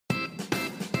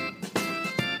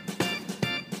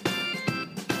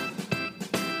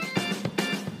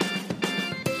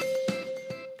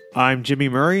I'm Jimmy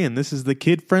Murray, and this is the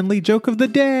kid-friendly joke of the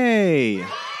day.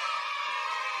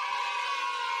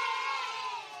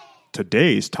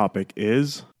 Today's topic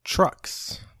is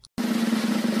trucks.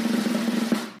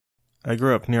 I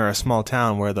grew up near a small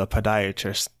town where the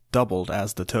podiatrist doubled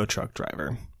as the tow truck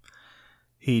driver.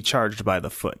 He charged by the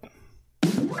foot.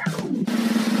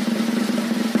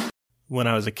 When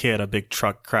I was a kid, a big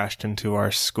truck crashed into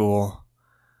our school.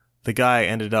 The guy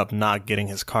ended up not getting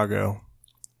his cargo,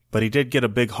 but he did get a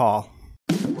big haul.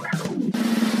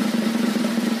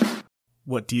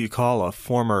 What do you call a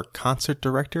former concert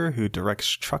director who directs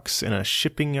trucks in a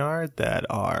shipping yard that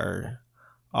are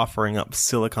offering up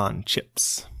silicon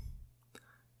chips?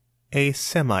 A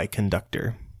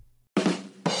semiconductor.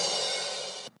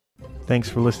 Thanks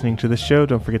for listening to the show.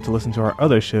 Don't forget to listen to our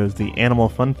other shows, the Animal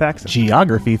Fun Facts,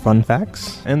 Geography Fun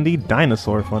Facts, and the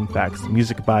Dinosaur Fun Facts.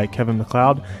 Music by Kevin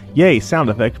MacLeod. Yay! Sound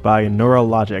effect by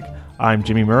Neurologic. I'm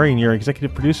Jimmy Murray, and your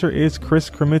executive producer is Chris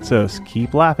Kremitzos.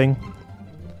 Keep laughing.